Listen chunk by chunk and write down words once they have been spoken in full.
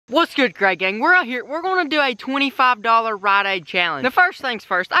What's good, Great Gang? We're out here. We're gonna do a $25 Rite-Aid challenge. Now, first things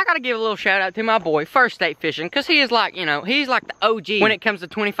first, I gotta give a little shout out to my boy, First State Fishing, because he is like, you know, he's like the OG when it comes to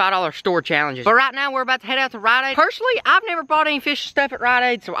 $25 store challenges. But right now, we're about to head out to Rite-Aid. Personally, I've never bought any fishing stuff at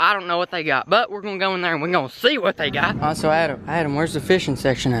Rite-Aid, so I don't know what they got. But we're gonna go in there and we're gonna see what they got. So Adam, where's the fishing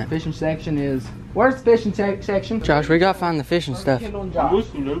section at? Fishing section is, where's the fishing section? Josh, we gotta find the fishing stuff. Kendall and Josh.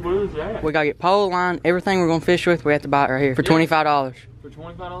 We gotta get pole, line, everything we're gonna fish with, we have to buy it right here for $25. For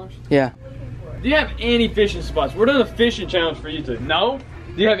 $25? Yeah. Do you have any fishing spots? We're doing a fishing challenge for you two. No?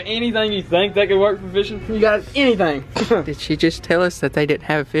 Do you have anything you think that could work for fishing? You got anything? Did she just tell us that they didn't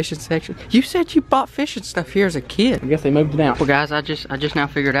have a fishing section? You said you bought fishing stuff here as a kid. I guess they moved it out. Well, guys, I just now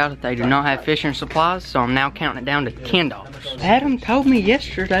figured out that they do not have fishing supplies, so I'm now counting it down to $10. Adam told me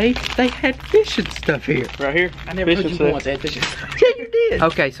yesterday they had fishing stuff here. Right here? I never heard you once had fishing stuff. Yeah, you did.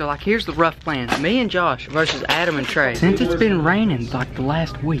 Okay, so like here's the rough plan. Me and Josh versus Adam and Trey. Since it's been raining like the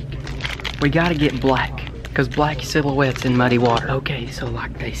last week, we gotta get black. Because black silhouettes in muddy water. Okay, so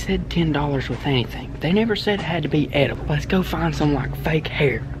like they said $10 with anything. They never said it had to be edible. Let's go find some like fake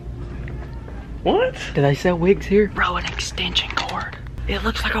hair. What? Do they sell wigs here? Bro, an extension cord. It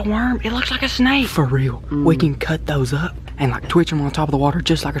looks like a worm. It looks like a snake. For real. We can cut those up and like twitch them on top of the water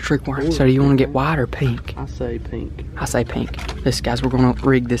just like a trick worm. Ooh. So do you want to get white or pink? I say pink. I say pink. This, guys, we're gonna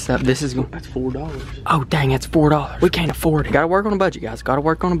rig this up. This is gonna... That's $4. Oh, dang, that's $4. We can't afford it. Gotta work on a budget, guys. Gotta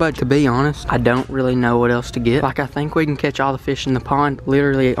work on a budget. To be honest, I don't really know what else to get. Like, I think we can catch all the fish in the pond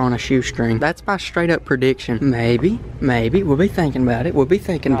literally on a shoestring. That's my straight up prediction. Maybe. We'll be thinking about it.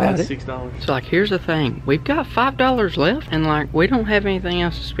 That's $6. So, like, here's the thing. We've got $5 left, and, like, we don't have anything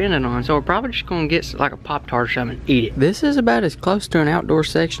else to spend it on. So, we're probably just gonna get, like, a Pop-Tart or something and eat it. This is about as close to an outdoor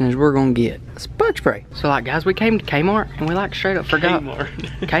section as we're gonna get. It's bug spray. So, like, guys, we came to Kmart, and we, like, straight up forgot.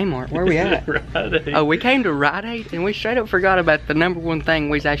 Kmart, where we at? Rite-Aid. Oh, we came to Rite-Aid and we straight up forgot about the #1 thing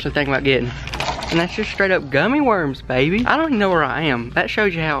we was actually thinking about getting. And that's just straight up gummy worms, baby. I don't even know where I am. That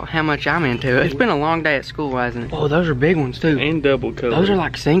shows you how much I'm into it. It's been a long day at school, hasn't it? Oh, those are big ones too. And double color. Those are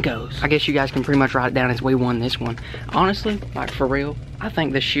like Cinco's. I guess you guys can pretty much write it down as we won this one. Honestly, like for real, I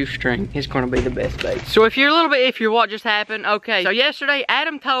think the shoestring is gonna be the best bait. So if you're a little bit iffy what just happened, okay. So yesterday,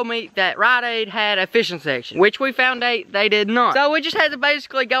 Adam told me that Rite-Aid had a fishing section, which we found out they did not. So we just had to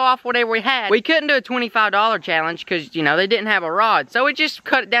basically go off whatever we had. We couldn't do a $25 challenge because, you know, they didn't have a rod. So we just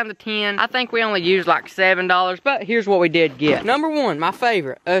cut it down to 10. I think we only used like $7, but here's what we did get. #1, my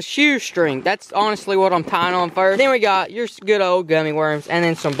favorite, a shoestring. That's honestly what I'm tying on first. Then we got your good old gummy worms and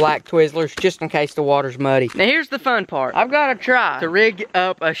then some black Twizzlers just in case the water's muddy. Now here's the fun part. I've got to try to rig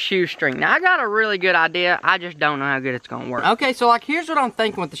up a shoestring. Now I got a really good idea. I just don't know how good it's gonna work. Okay, so like here's what I'm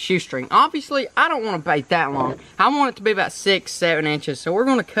thinking with the shoestring. Obviously, I don't want to bait that long. I want it to be about 6-7 inches. So we're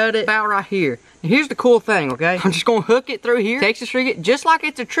gonna cut it about right here. And here's the cool thing, okay? I'm just gonna hook it through here, Texas rig it, just like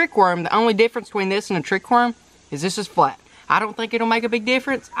it's a trick worm. The only difference between this and a trick worm is this is flat. I don't think it'll make a big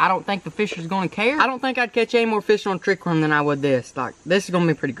difference. I don't think the fisher's gonna care. I don't think I'd catch any more fish on a trick worm than I would this. Like, this is gonna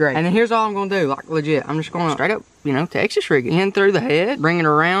be pretty great. And then here's all I'm gonna do, like legit. I'm just gonna straight up, you know, Texas rig it in through the head, bring it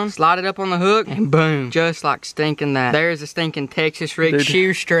around, slide it up on the hook, and boom. Just like stinking that. There's a stinking Texas rig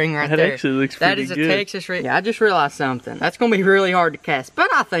shoestring right there. That actually looks pretty good. That is a Texas rig. Yeah, I just realized something. That's gonna be really hard to cast, but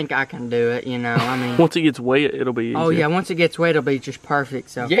I think I can do it, you know, I mean. Once it gets wet, it'll be easier. Oh yeah, once it gets wet, it'll be just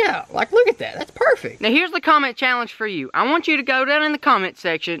perfect, so. Yeah, like look at that, that's perfect. Now here's the comment challenge for you. I want you to go down in the comment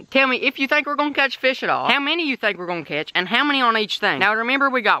section, tell me if you think we're gonna catch fish at all, how many you think we're gonna catch, and how many on each thing. Now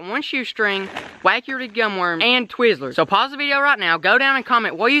remember, we got 1 shoestring, wacky gum worm, and Twizzlers. So pause the video right now, go down and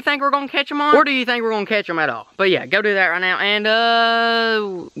comment what you think we're gonna catch them on, or do you think we're gonna catch them at all? But yeah, go do that right now,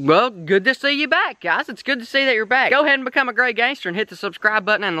 and well, good to see you back, guys. It's good to see that you're back. Go ahead and become a great gangster and hit the subscribe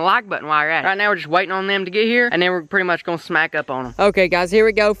button and the like button while you're at it. Right now, we're just waiting on them to get here, and then we're pretty much gonna smack up on them. Okay, guys, here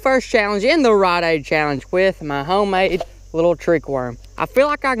we go. First challenge in the Rite-Aid challenge with my homemade little trick worm. I feel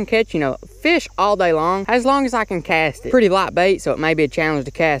like I can catch, you know, fish all day long as I can cast it. Pretty light bait, so it may be a challenge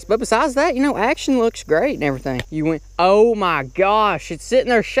to cast. But besides that, you know, action looks great and everything. You went, oh my gosh, it's sitting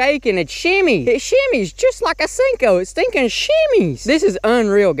there shaking. It shimmies. It shimmies just like a Cinco. It's stinking shimmies. This is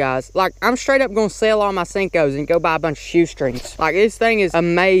unreal, guys. Like, I'm straight up gonna sell all my Cincos and go buy a bunch of shoestrings. Like, this thing is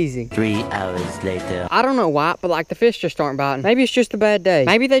amazing. 3 hours later. I don't know why, but like the fish just aren't biting. Maybe it's just a bad day.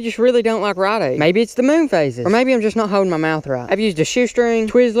 Maybe they just really don't like Rite-Aid. Maybe it's the moon phases. Or maybe I'm just not holding my mouth right. I've used a shoestring,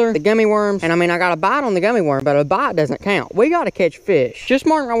 Twizzler, the gummy worms, and I mean, I got a bite on the gummy worm, but a bite doesn't count. We gotta catch fish. Just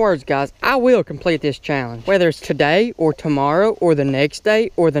mark my words, guys. I will complete this challenge. Whether it's today, or tomorrow, or the next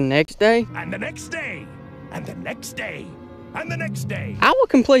day, or the next day. And the next day, and the next day, and the next day. I will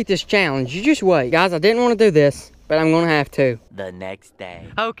complete this challenge. You just wait. Guys, I didn't want to do this, but I'm gonna have to. The next day.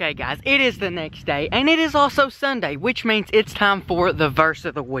 Okay, guys, it is the next day, and it is also Sunday, which means it's time for the verse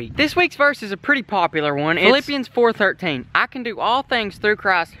of the week. This week's verse is a pretty popular one. It's Philippians 4:13. I can do all things through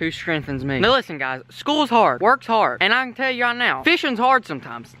Christ who strengthens me. Now listen, guys, school's hard, work's hard, and I can tell you right now, fishing's hard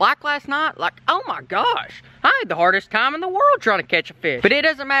sometimes. Like last night, oh my gosh, I had the hardest time in the world trying to catch a fish. But it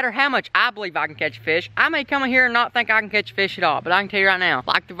doesn't matter how much I believe I can catch a fish. I may come in here and not think I can catch a fish at all, but I can tell you right now,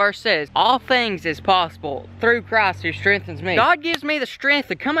 like the verse says, all things is possible through Christ who strengthens me. God gives me the strength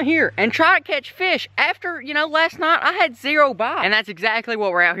to come in here and try to catch fish after, you know, last night I had 0 bites. And that's exactly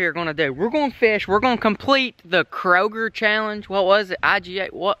what we're out here gonna do. We're gonna fish, we're gonna complete the Kroger challenge. What was it?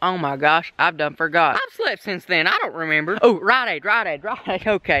 IGA, what? Oh my gosh, I've done forgot. I've slept since then, I don't remember. Oh, Rite-Aid,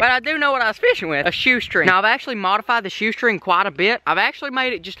 okay. But I do know what I was fishing with, a shoestring. Now I've actually modified the shoestring quite a bit. I've actually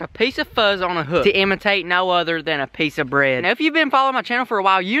made it just a piece of fuzz on a hook to imitate no other than a piece of bread. Now if you've been following my channel for a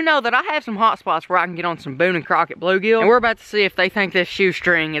while, you know that I have some hot spots where I can get on some Boone and Crockett bluegill, and we're about to see if they think this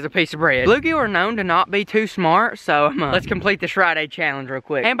shoestring is a piece of bread. Bluegill are known to not be too smart, so let's complete this Rite-Aid challenge real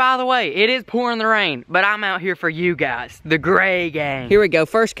quick. And by the way, it is pouring the rain, but I'm out here for you guys, the Gray Gang. Here we go,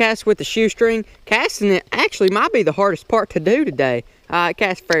 first cast with the shoestring. Casting it actually might be the hardest part to do today. It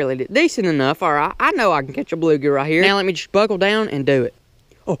casts fairly decent enough, all right. I know I can catch a bluegill right here. Now let me just buckle down and do it.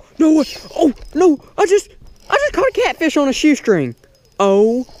 Oh, no way. Oh, no, I just caught a catfish on a shoestring.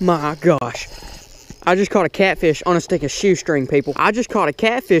 Oh my gosh. I just caught a catfish on a stick of shoestring, people. I just caught a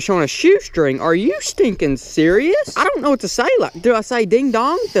catfish on a shoestring. Are you stinking serious? I don't know what to say. Like, do I say ding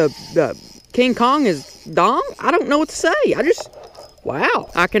dong? The King Kong is dong? I don't know what to say.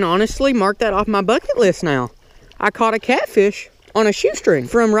 Wow. I can honestly mark that off my bucket list now. I caught a catfish on a shoestring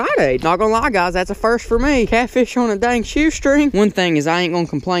from Rite-Aid. Not gonna lie, guys, that's a first for me. Catfish on a dang shoestring. One thing is I ain't gonna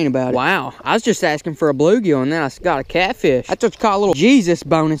complain about it. Wow, I was just asking for a bluegill and then I got a catfish. That's what you call a little Jesus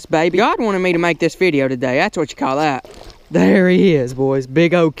bonus, baby. God wanted me to make this video today. That's what you call that. There he is, boys.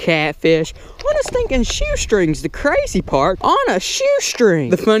 Big old catfish on a stinking shoestring's the crazy part. On a shoestring.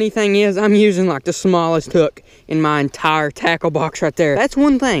 The funny thing is I'm using like the smallest hook in my entire tackle box right there. That's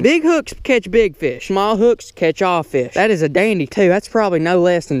one thing. Big hooks catch big fish. Small hooks catch all fish. That is a dandy too. That's probably no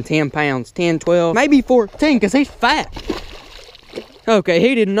less than 10 pounds. 10, 12, maybe 14 because he's fat. Okay,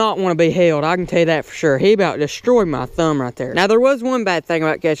 he did not want to be held. I can tell you that for sure. He about destroyed my thumb right there. Now, there was one bad thing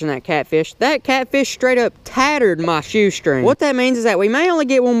about catching that catfish. That catfish straight up tattered my shoestring. What that means is that we may only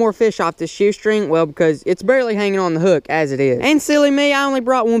get one more fish off this shoestring. Well, because it's barely hanging on the hook as it is. And silly me, I only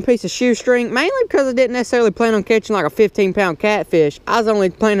brought one piece of shoestring. Mainly because I didn't necessarily plan on catching like a 15-pound catfish. I was only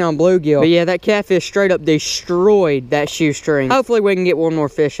planning on bluegill. But yeah, that catfish straight up destroyed that shoestring. Hopefully, we can get one more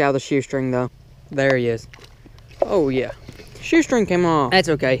fish out of the shoestring, though. There he is. Oh, yeah. Shoestring came off. That's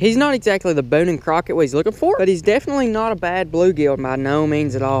okay. He's not exactly the Boone and Crockett what he's looking for, but he's definitely not a bad bluegill by no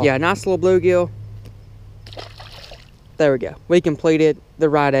means at all. Yeah, nice little bluegill. There we go. We completed the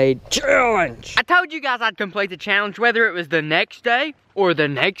Rite-Aid challenge. I told you guys I'd complete the challenge whether it was the next day or the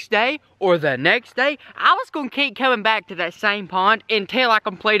next day or the next day. I was gonna keep coming back to that same pond until I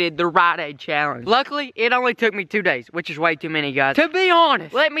completed the Rite-Aid challenge. Luckily, it only took me 2 days, which is way too many, guys. To be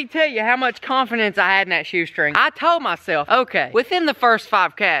honest, let me tell you how much confidence I had in that shoestring. I told myself, okay, within the first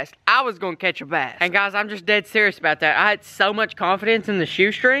 5 casts, I was gonna catch a bass. And guys, I'm just dead serious about that. I had so much confidence in the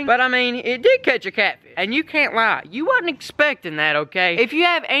shoestring, but I mean, it did catch a catfish. And you can't lie, you wasn't expecting that, okay? If you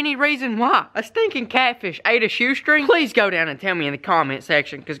have any reason why a stinking catfish ate a shoestring, please go down and tell me in the comment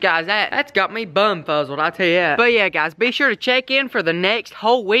section, because guys, that's got me bum-fuzzled, I tell you that. But yeah, guys, be sure to check in for the next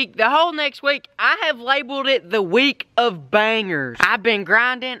whole week. The whole next week, I have labeled it the week of bangers. I've been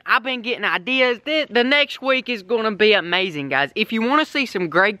grinding, I've been getting ideas. The next week is gonna be amazing, guys. If you wanna see some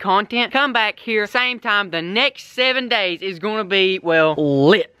great content, come back here, same time. The next 7 days is gonna be, well,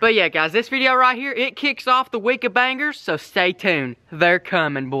 lit. But yeah, guys, this video right here, it kicks off the week of bangers, so stay tuned. They're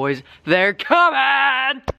coming, boys. They're coming!